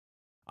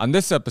On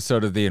this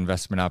episode of the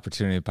Investment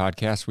Opportunity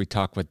Podcast, we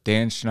talk with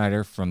Dan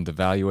Schneider from the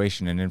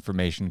Valuation and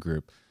Information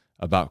Group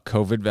about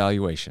COVID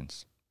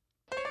valuations.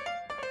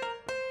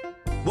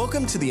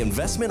 Welcome to the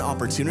Investment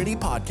Opportunity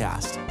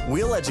Podcast.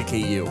 We'll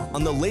educate you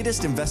on the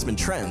latest investment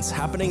trends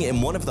happening in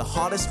one of the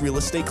hottest real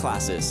estate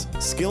classes,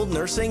 skilled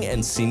nursing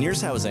and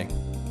seniors housing.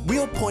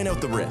 We'll point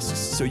out the risks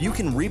so you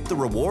can reap the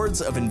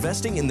rewards of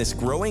investing in this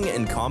growing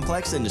and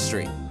complex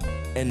industry.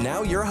 And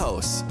now your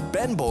hosts,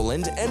 Ben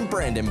Bohland and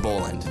Brandon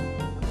Bohland.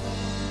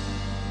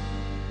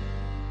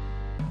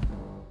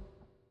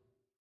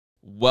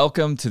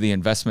 Welcome to the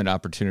Investment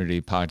Opportunity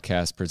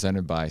Podcast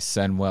presented by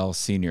Senwell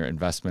Senior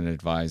Investment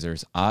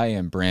Advisors. I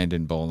am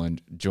Brandon Bohland,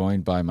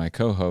 joined by my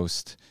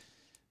co-host,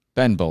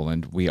 Ben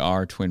Bohland. We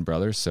are twin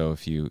brothers, so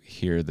if you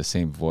hear the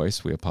same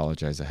voice, we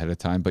apologize ahead of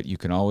time, but you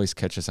can always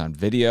catch us on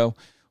video.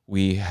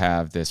 We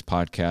have this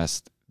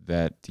podcast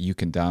that you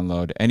can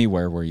download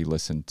anywhere where you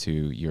listen to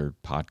your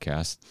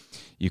podcast.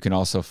 You can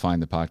also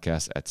find the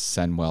podcast at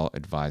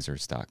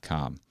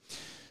senwelladvisors.com.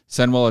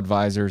 Senwell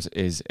Advisors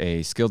is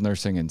a skilled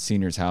nursing and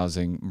seniors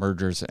housing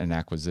mergers and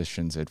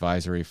acquisitions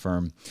advisory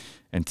firm.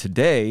 And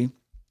today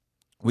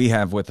we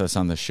have with us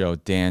on the show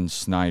Dan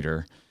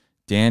Schneider.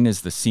 Dan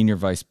is the Senior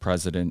Vice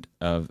President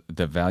of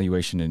the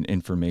Valuation and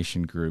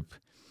Information Group.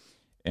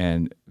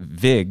 And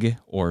VIG,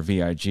 or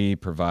VIG,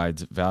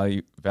 provides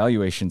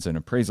valuations and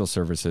appraisal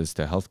services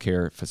to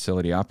healthcare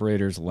facility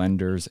operators,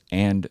 lenders,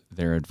 and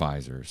their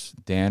advisors.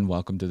 Dan,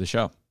 welcome to the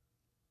show.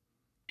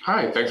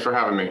 Hi, thanks for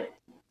having me.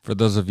 For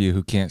those of you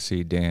who can't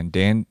see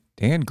Dan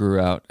grew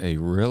out a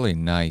really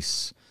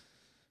nice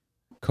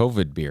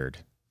COVID beard.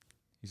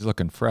 He's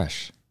looking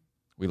fresh.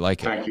 We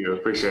like it. Thank you.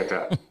 Appreciate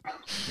that.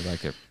 We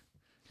like it.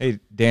 Hey,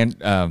 Dan,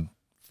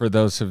 for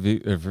those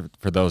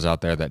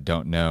out there that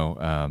don't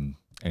know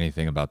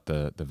anything about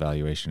the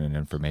Valuation and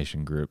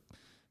Information Group,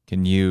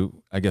 can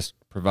you, I guess,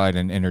 provide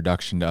an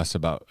introduction to us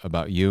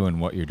about you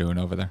and what you're doing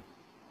over there?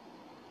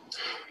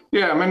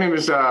 Yeah, my name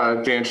is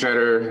Dan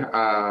Schneider.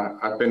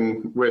 I've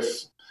been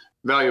with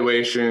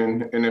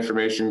Valuation and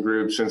Information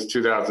Group since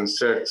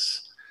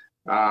 2006.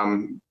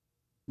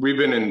 We've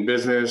been in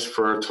business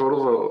for a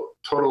total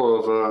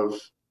of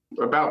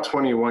about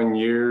 21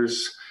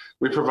 years.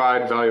 We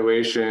provide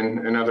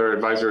valuation and other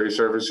advisory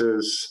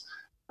services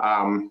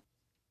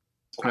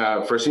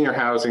for senior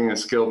housing and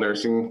skilled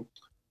nursing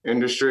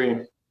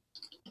industry.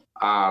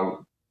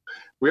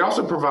 We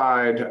also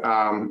provide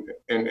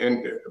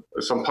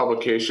some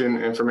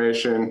publication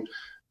information.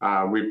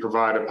 We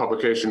provide a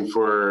publication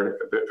for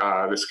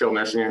the skilled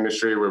nursing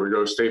industry where we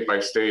go state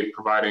by state,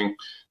 providing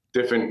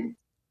different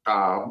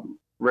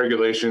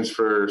regulations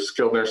for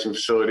skilled nursing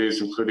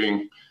facilities,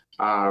 including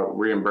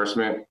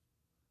reimbursement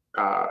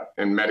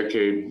and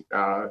Medicaid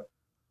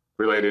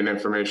related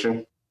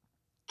information.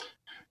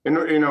 And,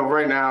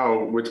 right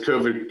now with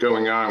COVID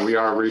going on, we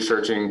are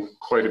researching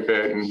quite a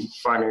bit and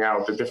finding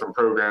out the different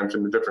programs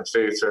in the different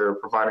states that are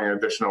providing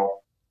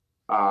additional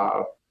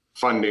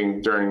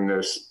funding during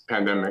this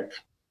pandemic.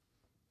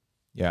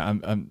 Yeah,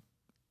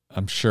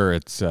 I'm sure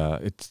it's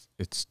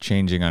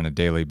changing on a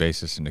daily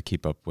basis, and to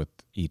keep up with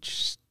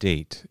each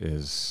state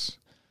is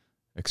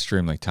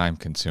extremely time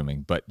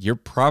consuming. But you're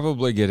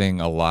probably getting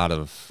a lot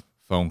of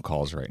phone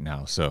calls right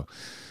now. So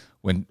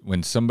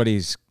when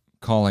somebody's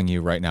calling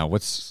you right now,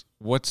 what's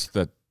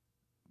the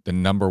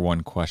number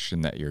one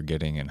question that you're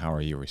getting, and how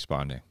are you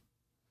responding?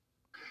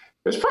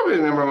 It's probably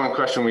the number one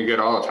question we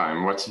get all the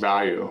time. What's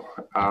value?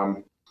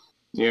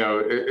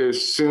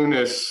 As soon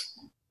as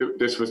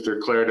this was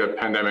declared a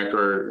pandemic,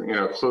 or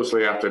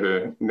closely after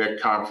the NIC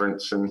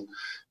conference in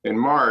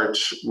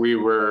March, we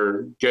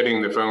were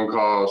getting the phone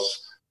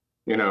calls.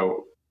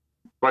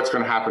 What's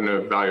going to happen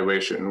to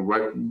valuation?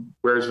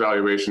 Where's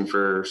valuation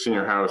for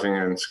senior housing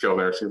and skilled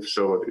nursing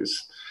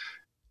facilities?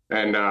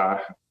 And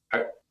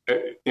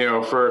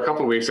for a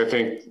couple of weeks, I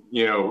think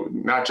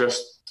not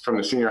just from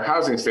the senior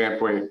housing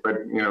standpoint, but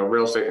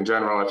real estate in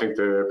general, I think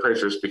the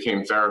appraisers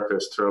became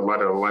therapists to a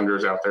lot of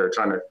lenders out there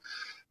trying to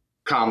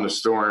calm the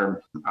storm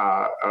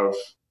of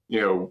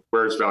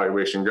where's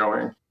valuation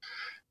going.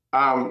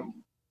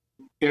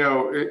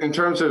 In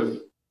terms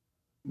of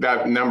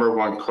that number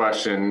one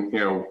question,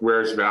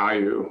 where's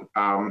value?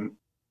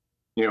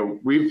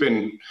 We've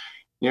been,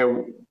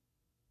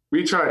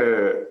 we try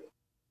to,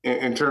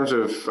 in terms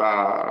of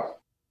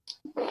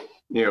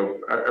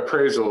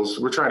appraisals,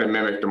 we're trying to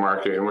mimic the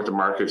market and what the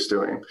market's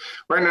doing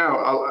right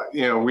now.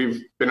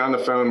 We've been on the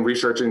phone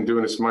researching,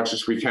 doing as much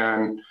as we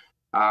can,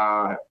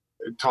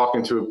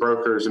 talking to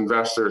brokers,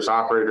 investors,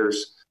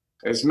 operators,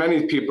 as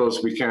many people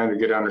as we can to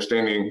get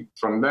understanding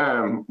from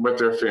them what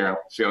their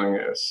feeling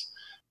is.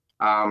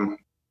 Right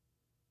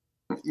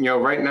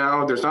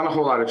now, there's not a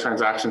whole lot of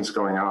transactions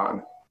going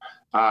on.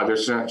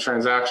 There's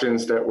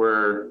transactions that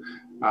were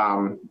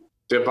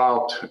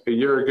developed a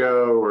year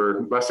ago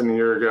or less than a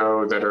year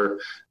ago that are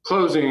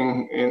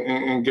closing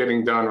and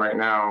getting done right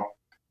now.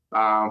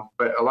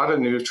 But a lot of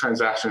new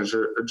transactions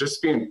are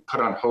just being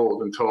put on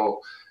hold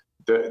until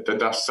the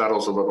dust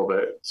settles a little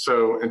bit.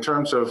 So in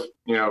terms of,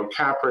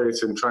 cap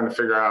rates and trying to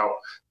figure out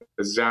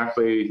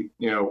exactly,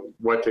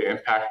 what the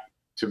impact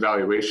to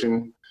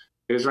valuation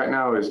is right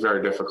now is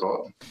very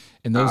difficult.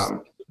 And those,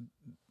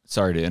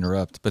 sorry to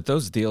interrupt, but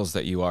those deals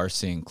that you are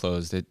seeing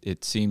closed,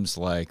 it seems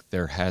like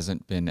there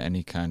hasn't been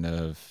any kind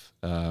of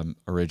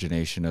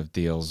origination of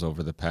deals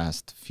over the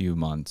past few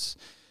months.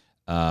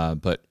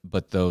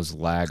 But those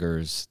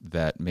laggers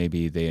that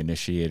maybe they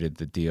initiated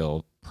the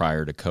deal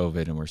prior to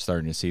COVID, and we're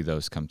starting to see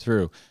those come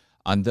through.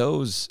 On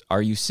those,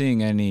 are you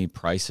seeing any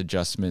price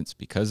adjustments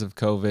because of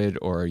COVID,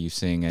 or are you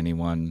seeing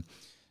anyone,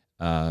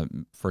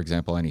 for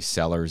example, any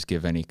sellers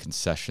give any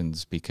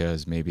concessions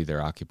because maybe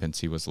their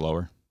occupancy was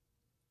lower?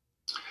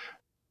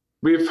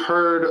 We've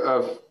heard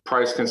of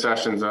price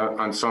concessions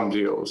on some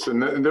deals,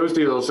 and those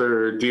deals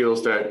are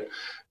deals that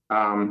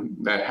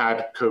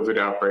had COVID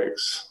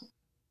outbreaks.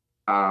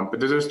 But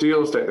those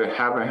deals that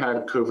haven't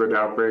had COVID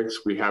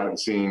outbreaks, we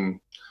haven't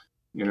seen,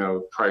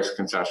 price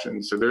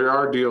concessions. So there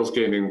are deals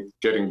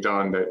getting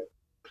done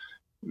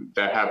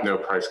that have no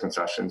price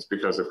concessions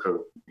because of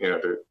COVID,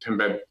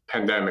 the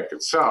pandemic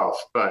itself.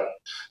 But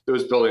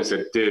those buildings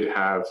that did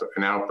have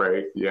an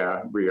outbreak,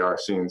 yeah, we are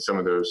seeing some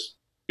of those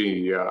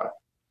be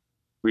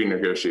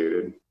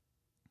renegotiated.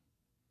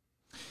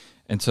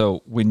 And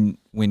so when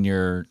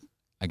you're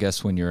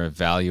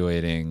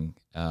evaluating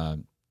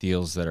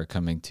deals that are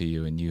coming to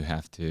you and you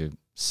have to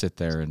sit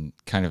there and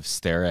kind of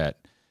stare at,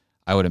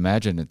 I would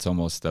imagine it's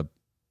almost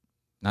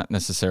not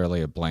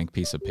necessarily a blank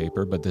piece of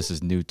paper, but this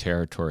is new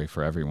territory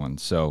for everyone.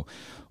 So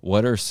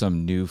what are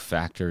some new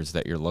factors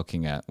that you're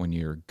looking at when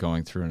you're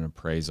going through an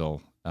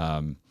appraisal,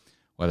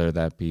 whether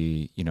that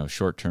be,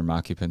 short-term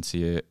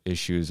occupancy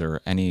issues or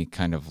any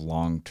kind of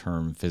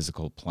long-term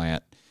physical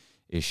plant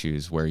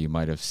issues where you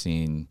might have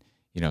seen,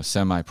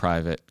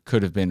 semi-private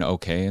could have been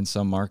okay in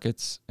some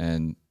markets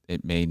and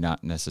it may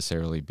not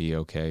necessarily be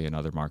okay in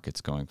other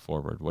markets going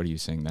forward. What are you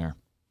seeing there?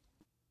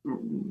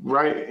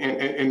 Right,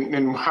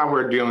 and how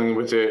we're dealing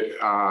with it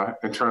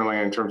internally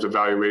in terms of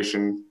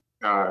valuation.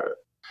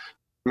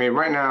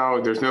 Right now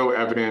there's no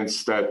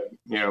evidence that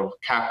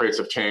cap rates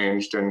have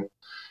changed and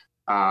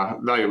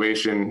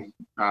valuation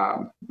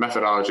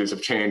methodologies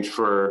have changed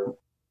for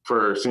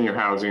senior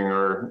housing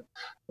or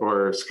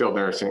skilled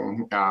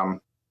nursing.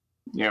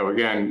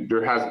 Again,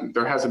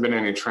 there hasn't been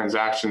any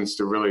transactions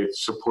to really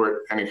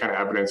support any kind of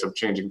evidence of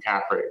changing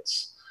cap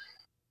rates.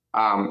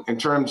 In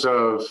terms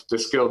of the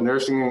skilled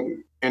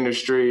nursing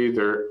industry,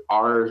 there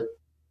are,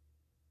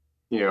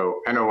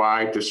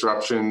 NOI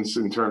disruptions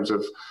in terms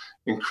of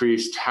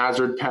increased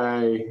hazard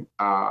pay,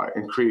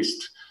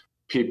 increased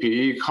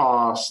PPE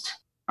cost,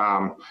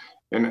 and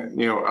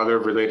other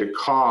related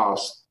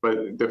costs.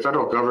 But the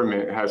federal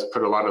government has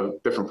put a lot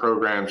of different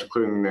programs,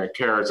 including the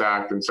CARES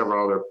Act and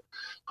several other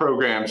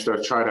programs,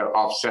 to try to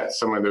offset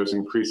some of those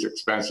increased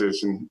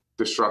expenses and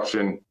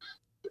disruption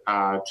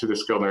to the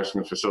skilled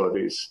nursing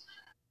facilities.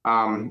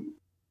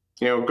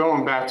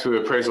 Going back to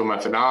appraisal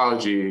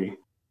methodology,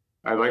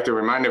 I'd like to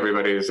remind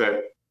everybody is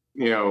that,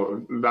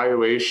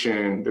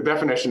 valuation, the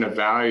definition of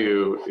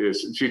value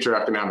is future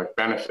economic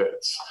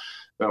benefits.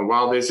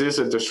 While this is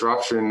a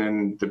disruption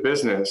in the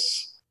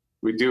business,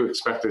 we do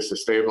expect this to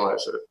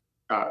stabilize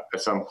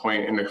at some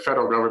point, and the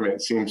federal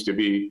government seems to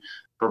be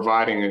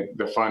providing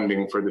the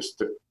funding for this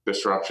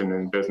disruption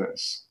in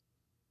business.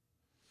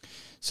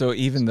 So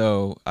even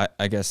though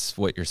I guess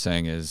what you're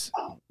saying is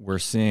we're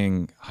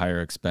seeing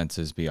higher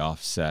expenses be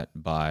offset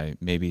by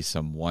maybe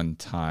some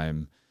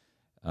one-time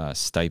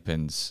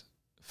stipends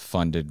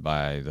funded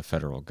by the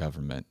federal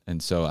government.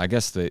 And so I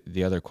guess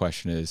the other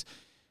question is,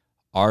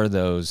 are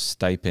those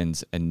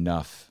stipends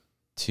enough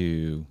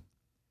to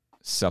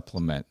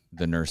supplement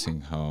the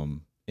nursing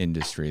home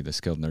industry, the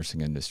skilled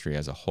nursing industry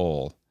as a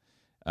whole,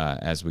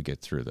 as we get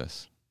through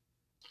this?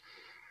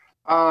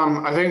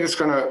 I think it's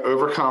going to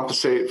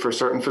overcompensate for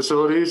certain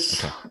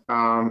facilities, okay.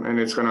 And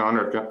it's going to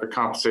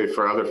undercompensate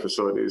for other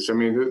facilities.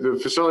 The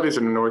facilities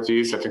in the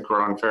Northeast, I think,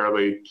 were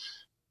unfairly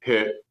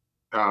hit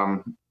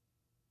in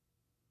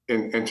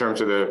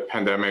terms of the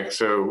pandemic.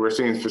 So we're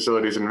seeing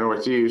facilities in the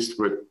Northeast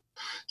with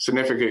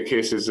significant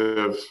cases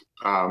of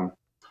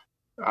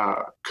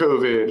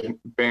COVID,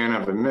 ban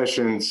of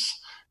admissions,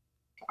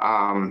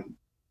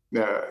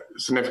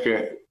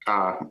 significant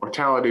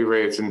mortality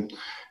rates, and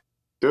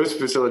those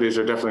facilities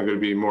are definitely going to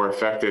be more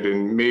affected,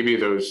 and maybe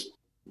those,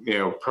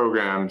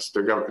 programs,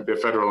 the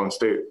federal and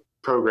state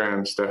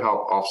programs that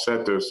help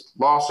offset those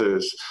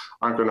losses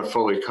aren't going to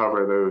fully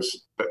cover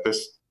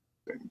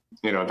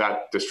that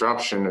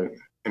disruption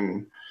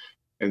in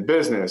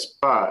business.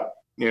 But,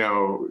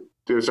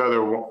 there's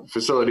other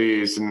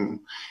facilities, and,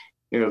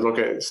 look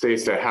at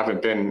states that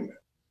haven't been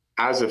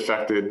as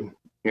affected,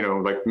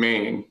 like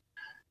Maine,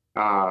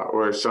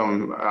 or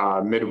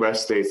some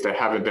Midwest states that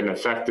haven't been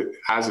affected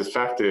as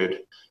the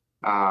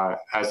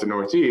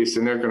Northeast,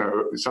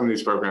 and some of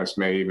these programs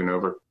may even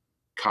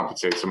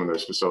overcompensate some of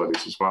those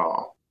facilities as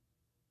well.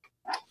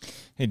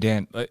 Hey,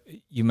 Dan,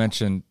 you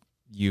mentioned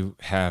you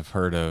have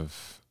heard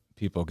of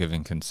people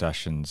giving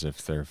concessions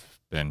if there've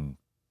been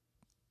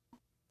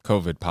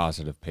COVID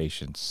positive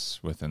patients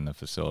within the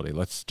facility.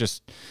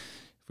 If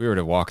we were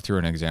to walk through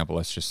an example,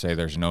 let's just say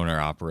there's an owner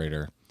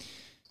operator.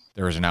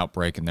 There was an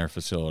outbreak in their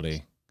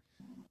facility.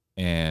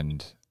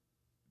 and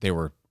they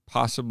were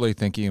possibly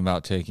thinking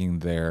about taking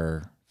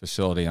their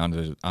facility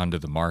onto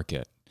the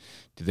market.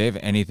 Do they have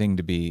anything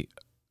to be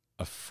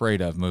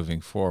afraid of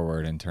moving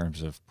forward in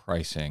terms of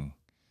pricing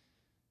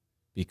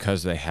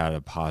because they had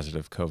a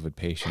positive COVID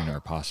patient or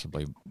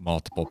possibly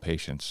multiple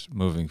patients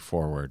moving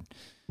forward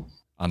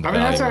on the that's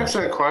an valuation?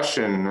 excellent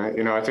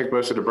question. I think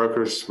most of the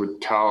brokers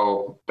would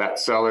tell that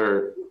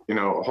seller,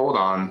 hold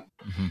on.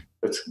 Mm-hmm.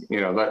 It's,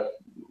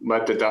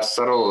 let the dust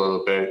settle a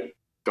little bit.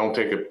 Don't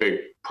take a big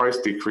price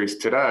decrease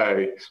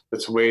today.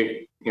 Let's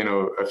wait,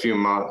 a few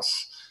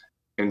months.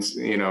 And,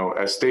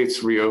 as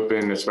states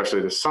reopen,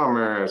 especially this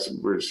summer, as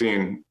we're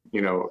seeing,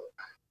 a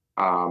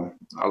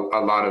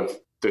lot of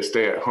the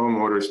stay-at-home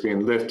orders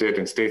being lifted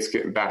and states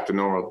getting back to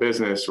normal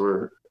business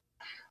or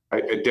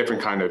a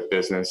different kind of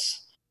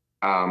business.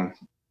 I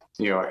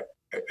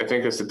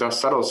think as the dust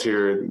settles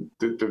here,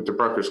 the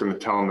broker's going to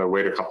tell them to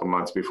wait a couple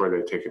months before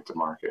they take it to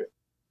market.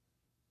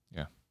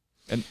 Yeah,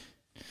 and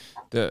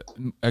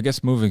I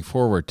guess moving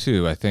forward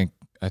too, I think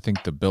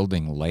the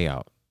building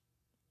layout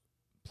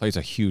plays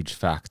a huge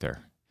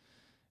factor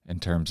in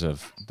terms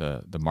of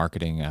the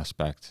marketing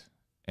aspect,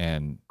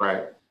 and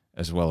right,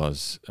 as well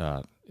as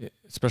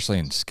especially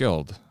in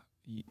skilled,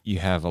 you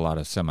have a lot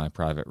of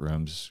semi-private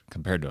rooms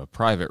compared to a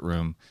private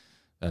room.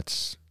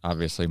 That's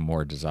obviously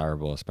more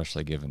desirable,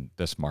 especially given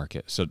this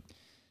market. So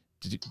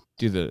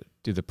do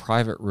the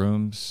private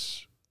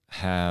rooms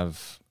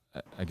have,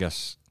 I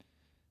guess,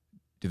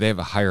 do they have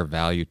a higher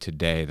value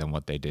today than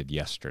what they did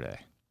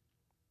yesterday?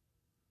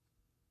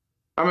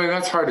 I mean,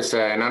 that's hard to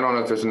say, and I don't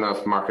know if there's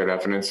enough market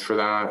evidence for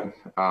that.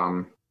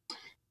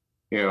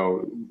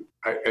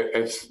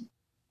 I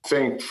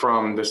think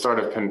from the start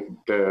of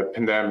the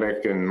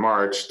pandemic in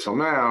March till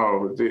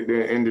now,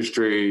 the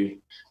industry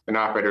and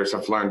operators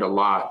have learned a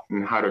lot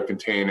in how to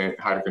contain it,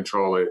 how to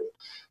control it,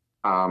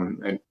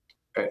 and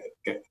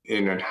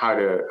how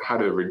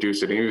to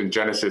reduce it. And even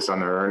Genesis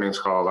on their earnings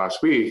call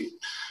last week,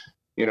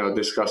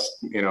 discussed,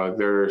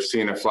 they're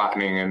seeing a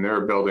flattening in their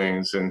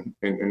buildings and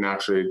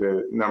actually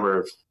the number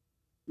of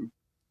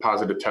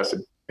positive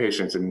tested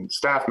patients and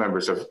staff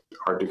members are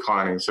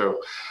declining. So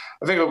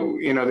I think,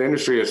 the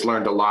industry has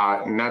learned a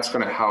lot, and that's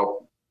going to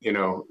help,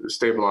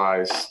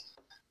 stabilize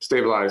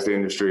the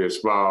industry as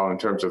well in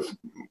terms of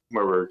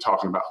where we're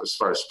talking about as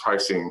far as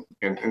pricing.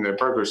 And the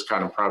broker's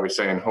kind of probably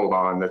saying, hold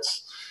on,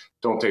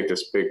 don't take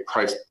this big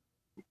price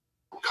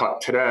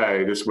cut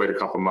today, just wait a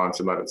couple months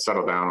and let it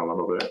settle down a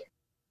little bit.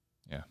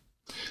 Yeah.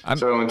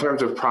 So in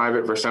terms of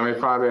private versus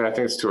semi-private, I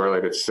think it's too early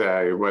to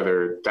say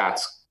whether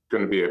that's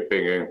going to be a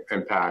big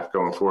impact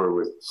going forward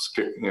with,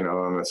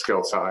 on the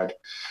skilled side.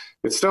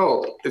 It's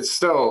still,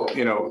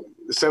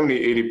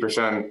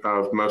 70-80%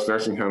 of most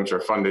nursing homes are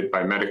funded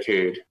by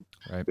Medicaid,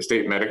 right, the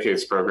state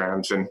Medicaid's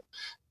programs. And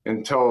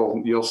until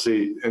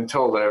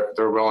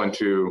they're willing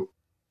to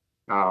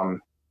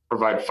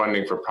provide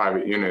funding for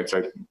private units,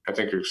 I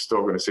think you're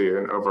still going to see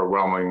an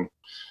overwhelming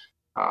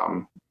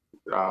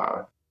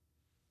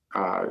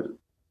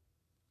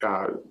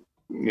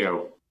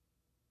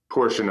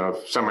portion of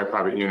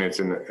semi-private units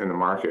in the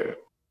market.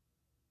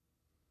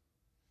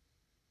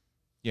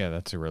 Yeah,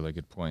 that's a really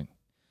good point.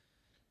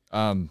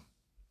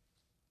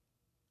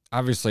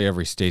 Obviously,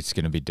 every state's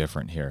going to be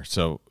different here.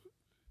 So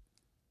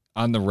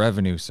on the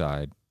revenue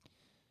side,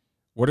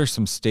 what are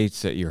some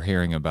states that you're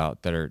hearing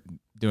about that are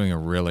doing a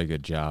really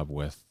good job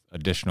with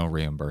additional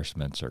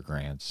reimbursements or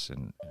grants?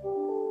 And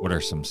what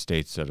are some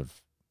states that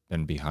have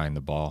been behind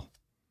the ball?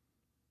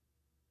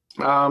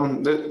 I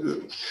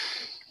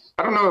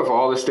don't know if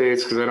all the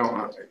states, because I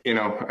don't,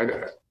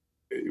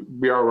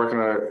 we are working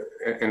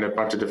in a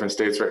bunch of different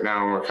states right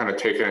now, and we're kind of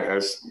taking it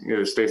as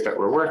the states that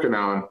we're working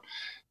on.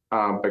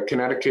 But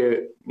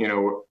Connecticut,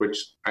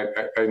 which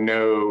I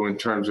know in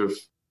terms of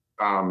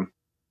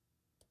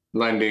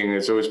lending,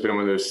 has always been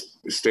one of those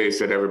states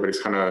that everybody's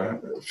kind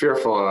of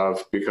fearful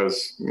of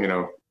because,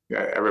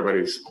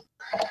 everybody's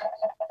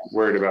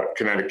worried about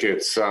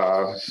Connecticut's,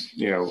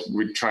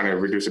 we're trying to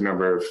reduce the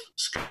number of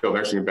skilled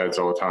nursing beds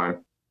all the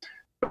time.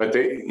 But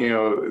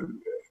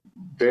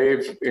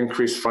they've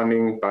increased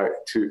funding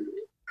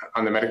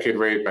on the Medicaid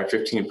rate by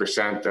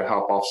 15% to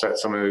help offset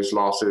some of these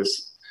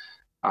losses.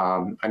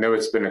 I know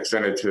it's been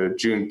extended to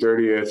June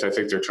 30th. I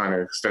think they're trying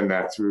to extend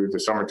that through the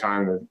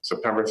summertime to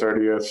September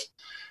 30th.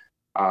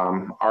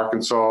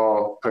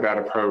 Arkansas put out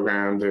a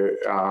program to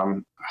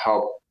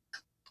help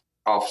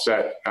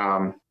offset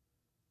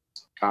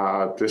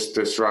this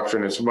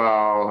disruption as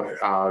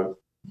well.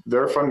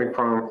 Their funding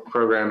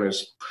program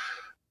is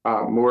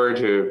more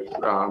to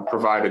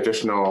provide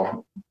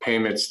additional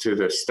payments to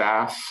the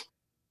staff.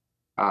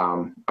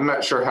 I'm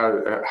not sure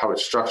how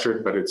it's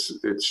structured, but it's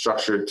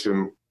structured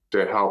to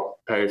help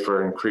pay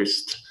for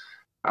increased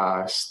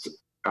hazard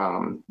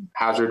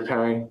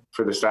pay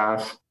for the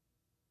staff.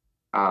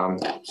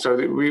 So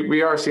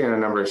we are seeing a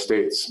number of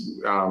states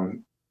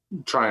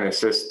trying to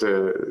assist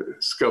the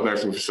skilled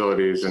nursing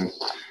facilities, and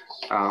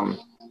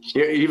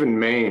even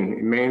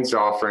Maine's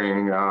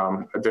offering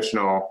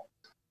additional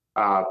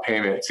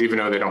payments, even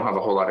though they don't have a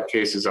whole lot of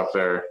cases up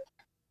there,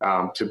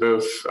 to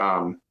both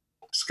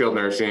skilled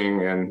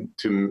nursing and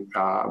to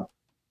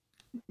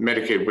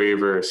Medicaid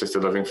waiver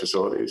assisted living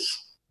facilities.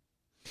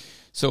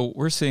 So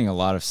we're seeing a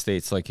lot of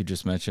states, like you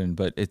just mentioned,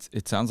 but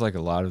it sounds like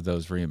a lot of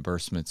those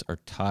reimbursements are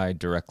tied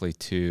directly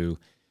to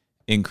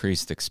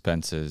increased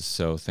expenses.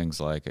 So things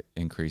like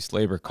increased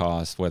labor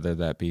costs, whether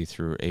that be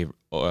through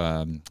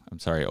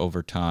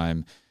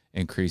overtime,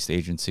 increased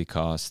agency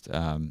cost,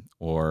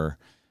 or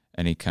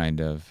any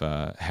kind of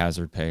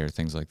hazard pay or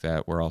things like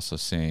that. We're also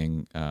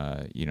seeing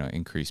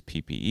increased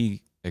PPE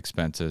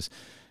expenses.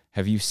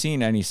 Have you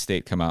seen any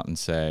state come out and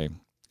say,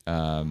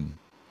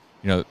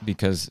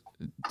 because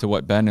to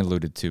what Ben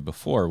alluded to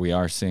before, we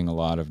are seeing a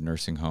lot of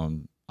nursing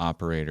home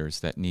operators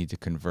that need to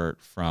convert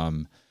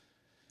from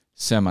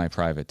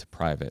semi-private to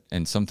private.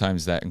 And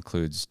sometimes that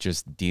includes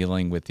just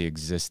dealing with the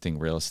existing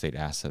real estate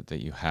asset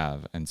that you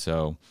have. And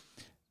so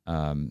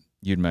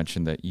you'd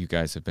mentioned that you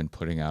guys have been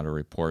putting out a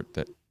report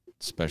that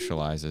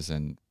specializes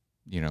in,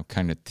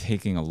 kind of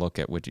taking a look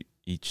at what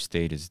each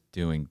state is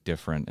doing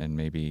different and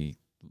maybe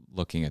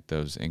looking at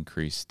those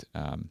increased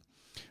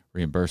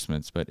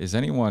reimbursements. But is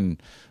anyone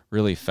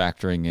really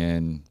factoring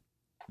in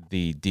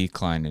the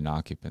decline in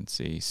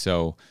occupancy?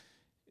 So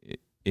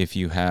if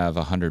you have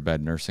a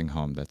 100-bed nursing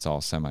home that's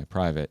all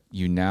semi-private,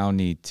 you now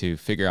need to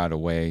figure out a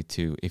way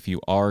to, if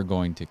you are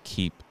going to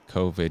keep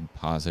COVID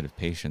positive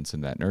patients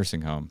in that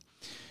nursing home,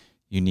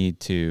 you need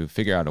to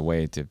figure out a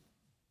way to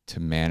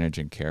manage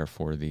and care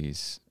for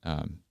these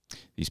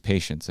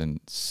patients and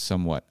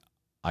somewhat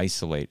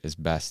isolate as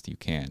best you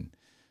can.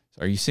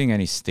 So are you seeing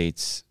any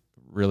states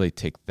really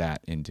take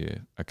that into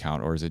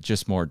account, or is it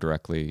just more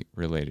directly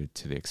related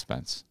to the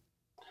expense?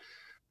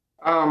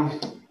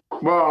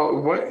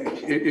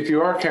 If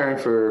you are caring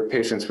for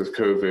patients with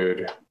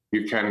COVID,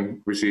 you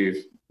can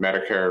receive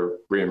Medicare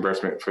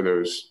reimbursement for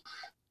those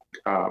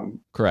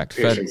correct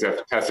patients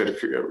that tested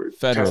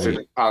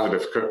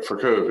positive for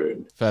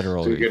COVID.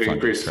 Federally, so you get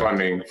increased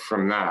funding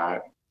from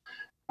that.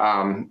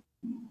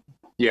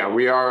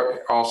 We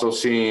are also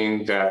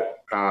seeing that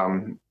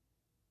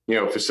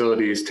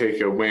facilities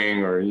take a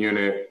wing or a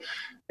unit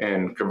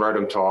and convert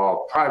them to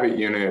all private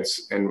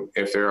units. And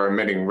if they're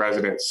admitting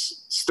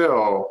residents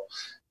still,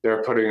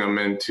 they're putting them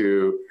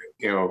into,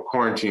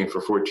 quarantine for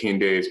 14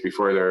 days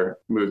before they're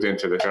moved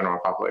into the general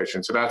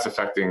population. So that's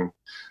affecting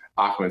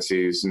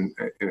occupancies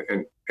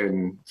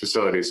in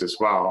facilities as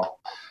well.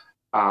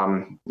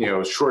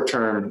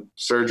 Short-term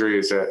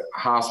surgeries at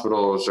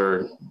hospitals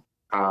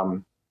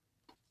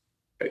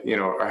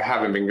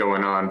haven't been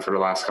going on for the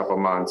last couple of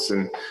months,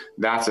 and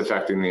that's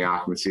affecting the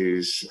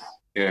occupancies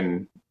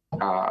in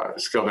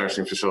skilled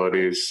nursing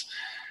facilities.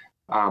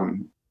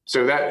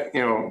 So that,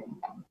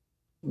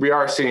 we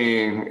are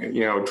seeing,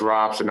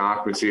 drops in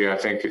occupancy. I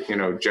think,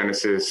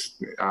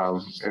 Genesis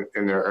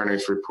in their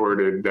earnings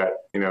reported that,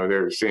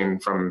 they're seeing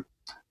from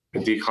a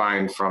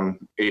decline from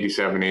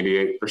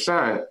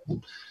 87-88%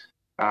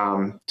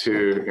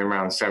 to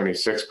around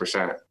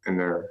 76% in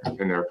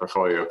their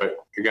portfolio. But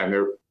again,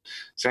 they're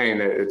saying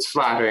that it's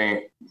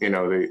flattening,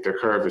 the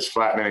curve is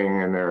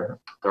flattening, and they're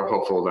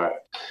hopeful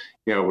that,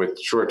 with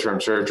short-term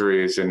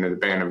surgeries and the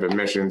ban of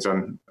admissions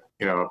on,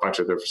 a bunch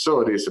of their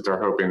facilities, that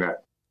they're hoping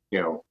that,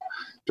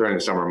 during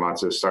the summer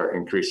months, it'll start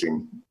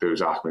increasing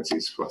those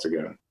occupancies once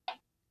again.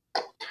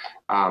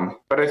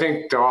 But I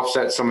think to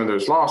offset some of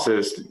those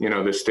losses,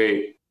 the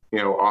state,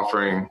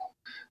 offering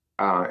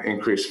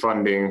increased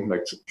funding,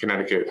 like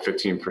Connecticut,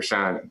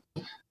 15%,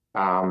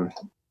 and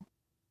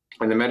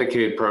the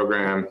Medicaid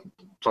program,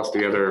 plus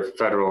the other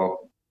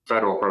federal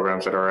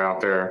programs that are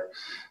out there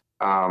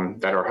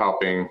that are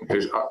helping,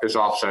 is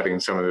offsetting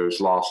some of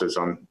those losses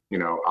on,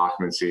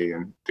 occupancy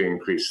and the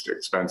increased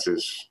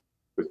expenses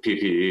with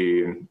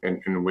PPE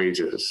and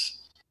wages.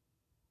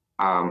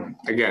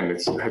 Again,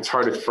 it's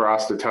hard for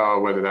us to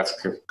tell whether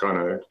that's going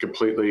to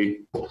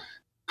completely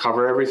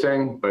cover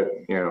everything, but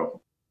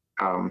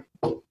I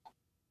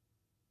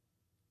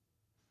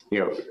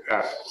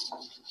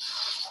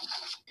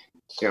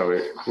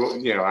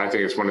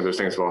think it's one of those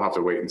things we'll have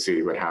to wait and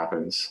see what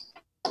happens.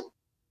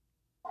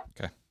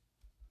 Okay.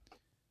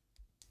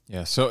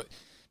 Yeah. So,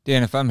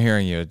 Dan, if I'm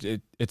hearing you,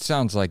 it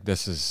sounds like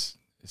this is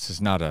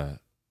not a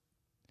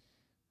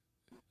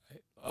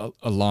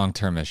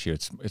long-term issue.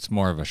 It's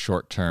more of a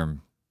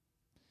short-term.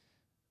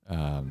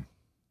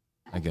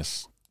 I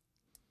guess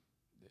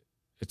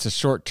it's a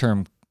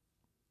short-term,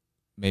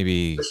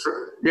 maybe.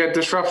 Yeah,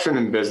 disruption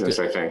in business.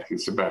 I think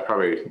it's about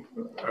probably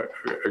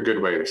a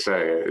good way to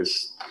say it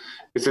is.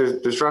 It's a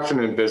disruption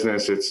in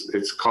business.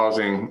 It's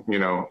causing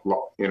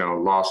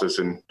losses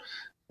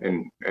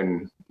in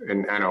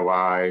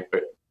NOI,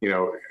 but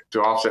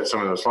to offset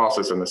some of those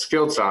losses on the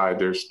skilled side,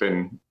 there's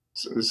been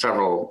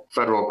several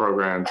federal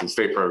programs and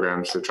state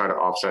programs to try to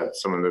offset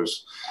some of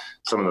those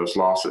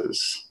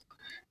losses.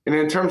 And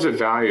in terms of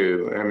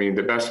value, I mean,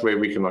 the best way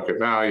we can look at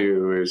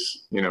value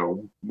is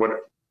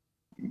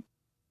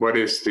what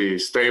is the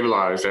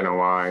stabilized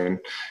NOI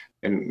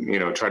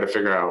and try to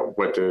figure out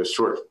what the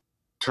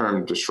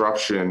short-term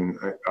disruption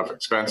of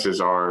expenses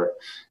are,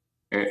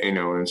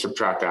 and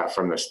subtract that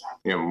from this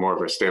more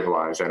of a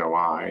stabilized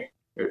NOI,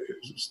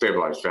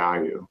 stabilized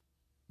value.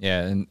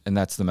 Yeah, and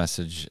that's the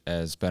message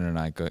as Ben and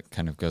I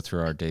kind of go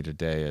through our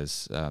day-to-day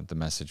is the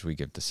message we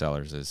give to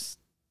sellers is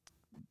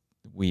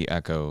we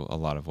echo a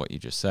lot of what you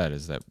just said,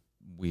 is that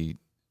we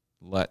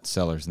let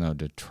sellers know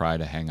to try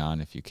to hang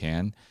on if you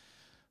can.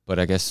 But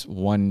I guess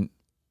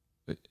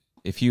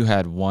if you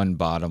had one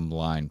bottom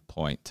line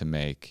point to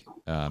make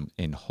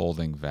in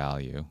holding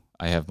value,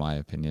 I have my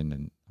opinion,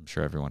 and I'm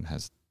sure everyone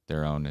has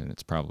their own, and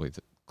it's probably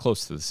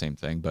close to the same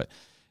thing. But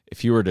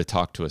if you were to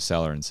talk to a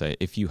seller and say,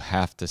 if you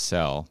have to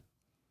sell,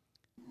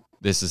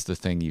 this is the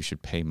thing you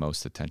should pay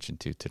most attention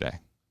to today.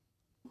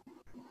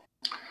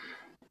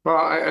 Well,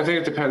 I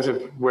think it depends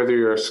of whether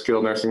you're a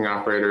skilled nursing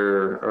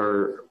operator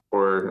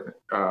or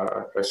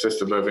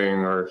assisted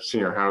living or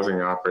senior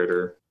housing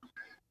operator.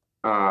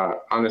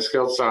 On the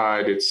skilled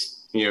side,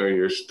 it's,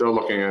 you're still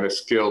looking at a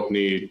skilled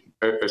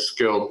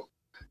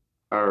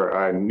or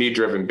a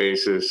need-driven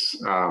basis.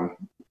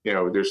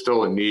 There's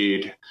still a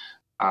need,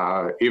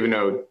 even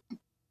though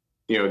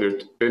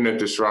there's been a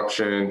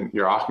disruption,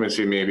 your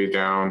occupancy may be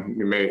down,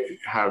 you may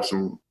have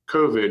some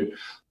COVID,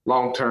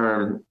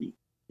 long-term,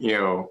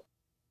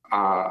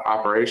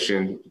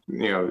 operation,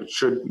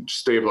 should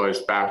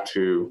stabilize back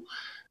to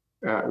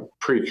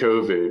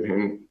pre-COVID.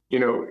 And,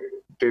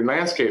 the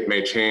landscape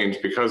may change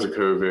because of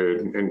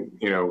COVID and,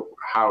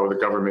 how the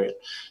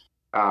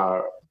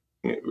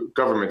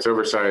government's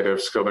oversight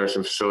of skilled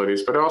nursing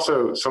facilities, but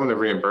also some of the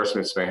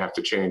reimbursements may have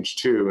to change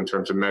too, in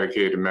terms of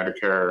Medicaid and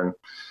Medicare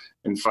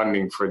and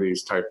funding for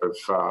these type of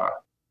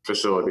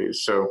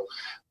facilities. So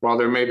while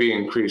there may be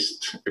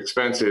increased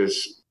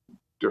expenses,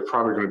 there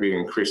probably going to be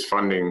increased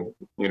funding,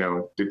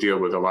 to deal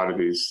with a lot of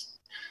these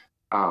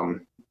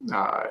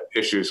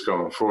issues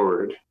going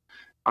forward.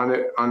 On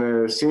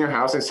the senior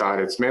housing side,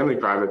 it's mainly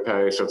private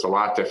pay, so it's a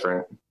lot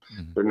different.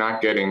 Mm-hmm. They're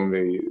not getting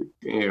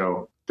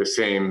the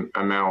same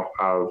amount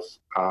of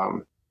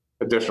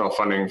additional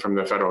funding from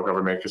the federal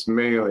government, because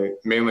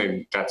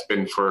mainly that's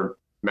been for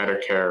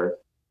Medicare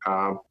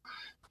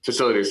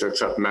facilities that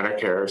accept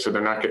Medicare, so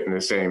they're not getting the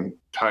same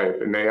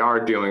type, and they are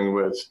dealing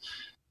with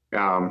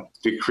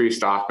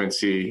decreased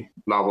occupancy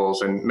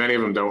levels, and many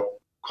of them don't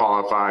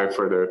qualify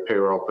for the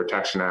Payroll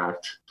Protection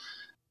Act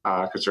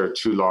because they're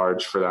too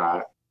large for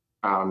that.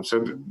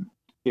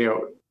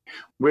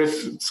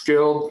 With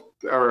skilled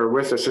or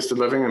with assisted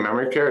living and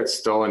memory care, it's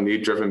still a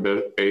need-driven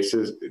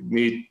basis,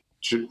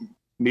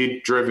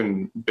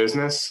 need-driven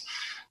business.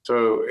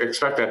 So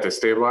expect that to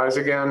stabilize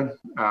again.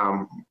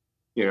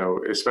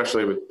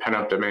 Especially with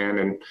pent-up demand,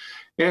 and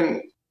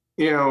I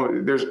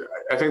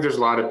think there's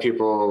a lot of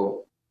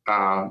people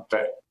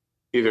that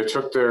either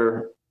took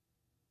their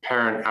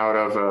parent out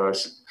of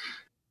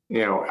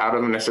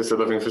an assisted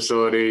living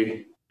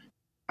facility,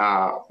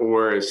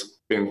 or has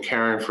been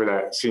caring for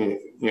that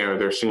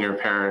their senior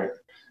parent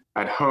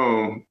at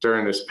home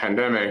during this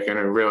pandemic, and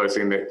are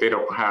realizing that they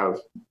don't have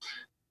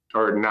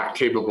or not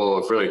capable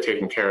of really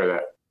taking care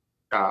of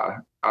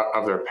that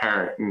of their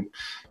parent. And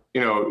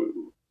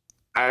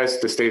as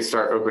the states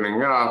start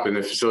opening up and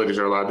the facilities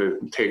are allowed to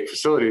take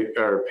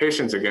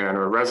patients again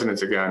or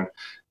residents again,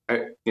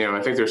 I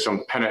think there's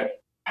some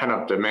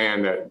pent-up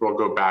demand that will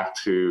go back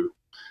to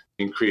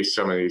increase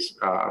some of these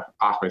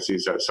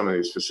occupancies at some of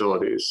these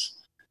facilities.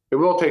 It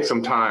will take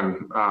some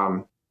time,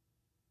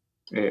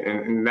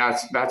 and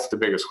that's the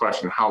biggest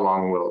question. How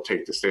long will it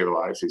take to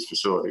stabilize these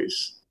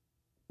facilities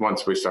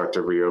once we start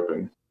to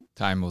reopen?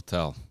 Time will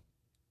tell.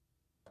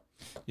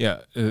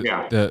 Yeah.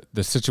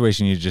 The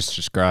situation you just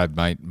described,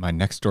 my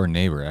next door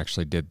neighbor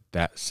actually did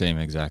that same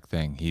exact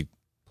thing. He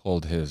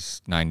pulled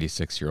his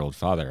 96-year-old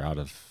father out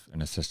of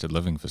an assisted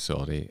living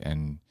facility,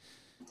 and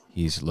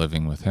he's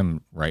living with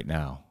him right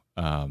now.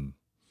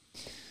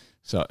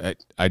 So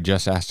I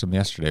just asked him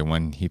yesterday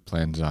when he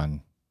plans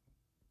on,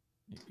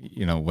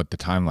 what the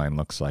timeline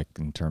looks like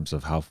in terms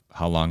of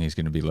how long he's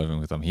going to be living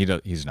with them.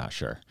 He's not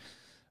sure.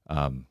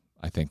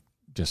 I think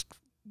just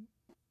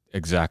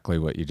exactly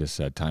what you just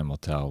said. Time will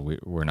tell.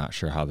 We're not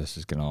sure how this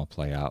is going to all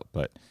play out,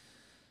 but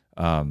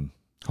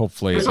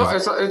hopefully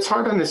it's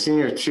hard on the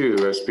senior too,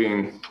 as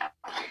being,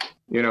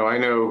 I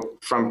know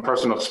from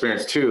personal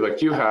experience too,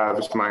 like you have,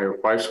 as my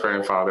wife's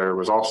grandfather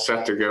was all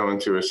set to go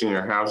into a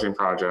senior housing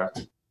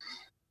project.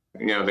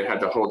 They had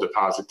the whole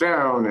deposit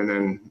down, and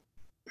then,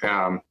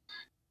 then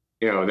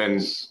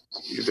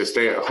the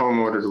stay-at-home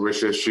order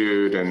was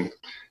issued, and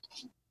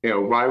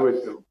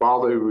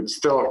while they would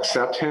still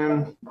accept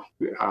him,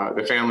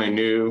 the family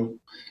knew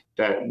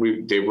that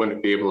they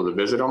wouldn't be able to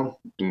visit him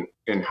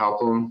and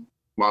help him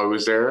while he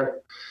was there.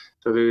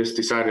 So they just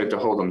decided to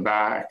hold him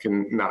back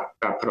and not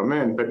put him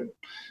in. But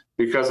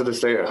because of the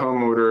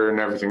stay-at-home order and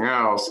everything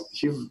else,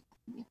 he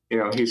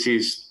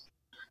sees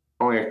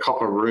only a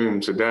couple of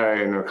rooms a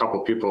day and a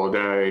couple of people a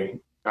day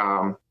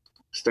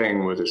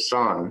staying with his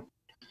son.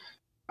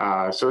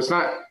 So it's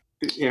not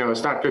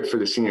good for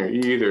the senior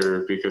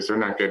either, because they're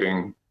not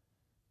getting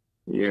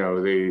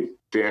the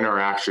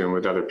interaction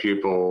with other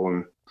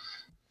people,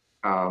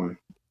 and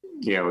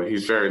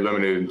he's very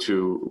limited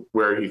to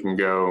where he can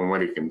go and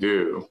what he can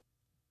do.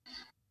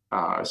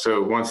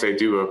 So once they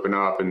do open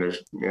up, and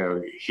there's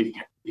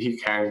he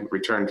can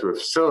return to a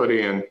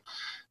facility, and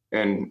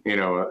and, you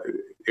know,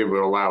 it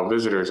would allow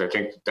visitors, I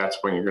think that's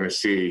when you're going to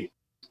see,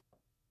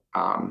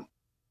 the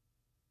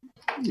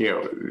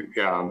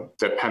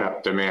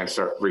pent-up demand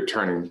start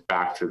returning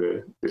back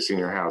to the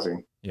senior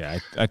housing. Yeah,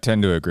 I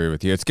tend to agree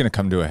with you. It's going to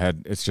come to a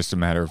head. It's just a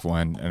matter of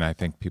when, and I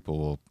think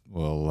people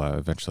will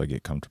eventually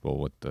get comfortable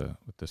with the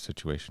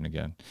situation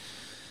again.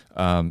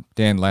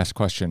 Dan, last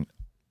question.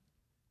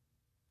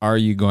 Are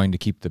you going to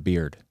keep the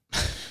beard?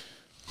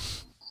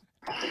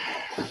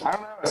 I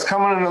don't know. It's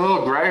coming in a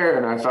little grayer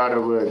than I thought it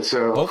would.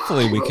 So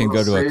hopefully we can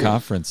go to a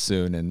conference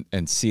soon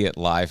and see it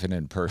live and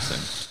in person.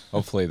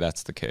 Hopefully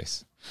that's the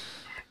case.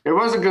 It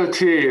was a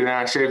goatee, and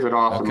I shaved it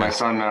off. Okay. And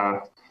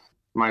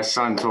my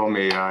son told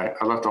me I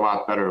looked a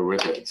lot better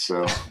with it,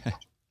 so I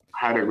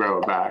had to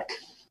grow it back.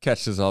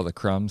 Catches all the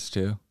crumbs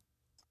too.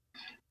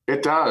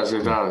 It does.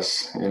 It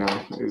does. You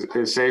know,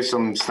 it saves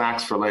some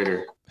snacks for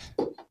later.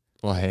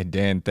 Well, hey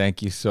Dan,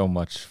 thank you so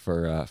much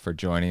for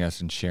joining us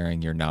and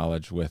sharing your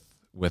knowledge with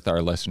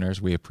our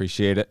listeners. We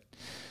appreciate it.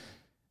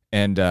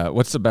 And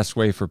what's the best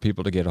way for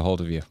people to get a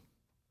hold of you?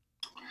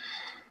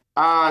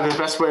 The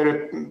best way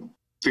to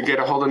get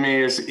a hold of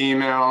me is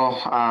email.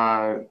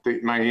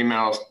 My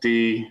email is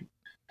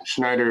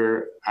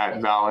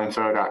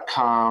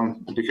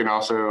dschneider@valinfo.com. You can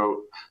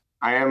also,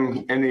 I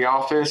am in the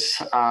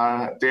office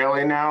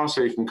daily now,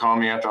 so you can call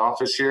me at the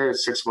office here at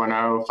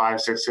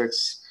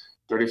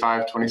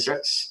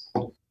 610-566-3526.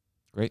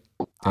 Great.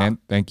 Dan,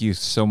 thank you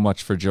so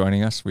much for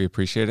joining us. We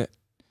appreciate it.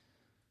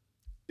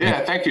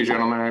 Yeah, thank you,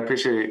 gentlemen. I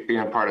appreciate being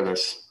a part of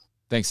this.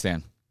 Thanks,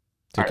 Dan.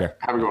 Take care.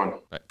 Have a good one.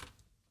 Bye.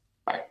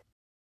 Bye.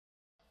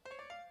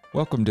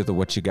 Welcome to the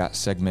What You Got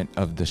segment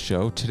of the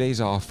show. Today's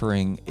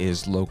offering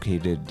is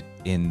located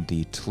in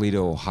the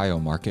Toledo, Ohio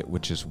market,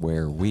 which is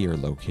where we are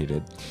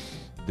located.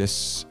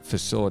 This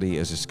facility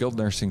is a skilled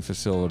nursing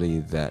facility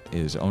that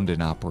is owned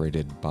and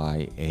operated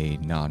by a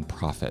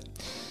nonprofit.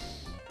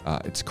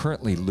 It's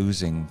currently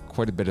losing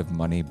quite a bit of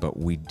money, but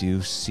we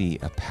do see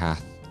a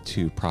path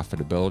to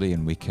profitability,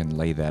 and we can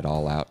lay that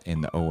all out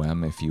in the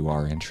OM if you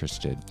are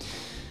interested.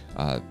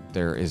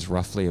 There is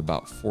roughly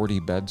about 40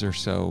 beds or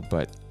so,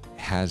 but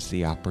has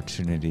the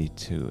opportunity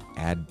to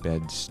add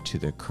beds to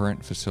the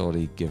current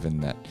facility, given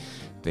that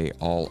they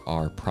all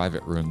are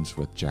private rooms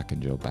with Jack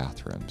and Jill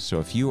bathrooms. So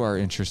if you are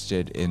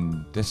interested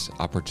in this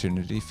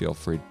opportunity, feel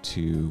free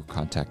to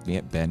contact me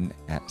at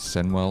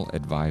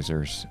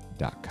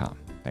ben@senwelladvisors.com.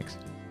 Thanks.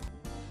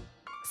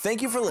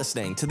 Thank you for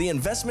listening to the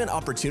Investment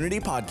Opportunity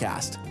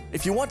Podcast.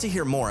 If you want to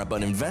hear more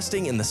about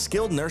investing in the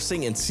skilled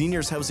nursing and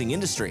seniors housing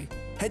industry,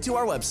 head to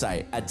our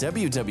website at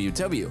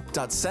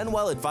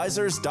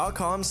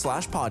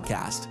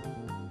www.senwelladvisors.com/podcast.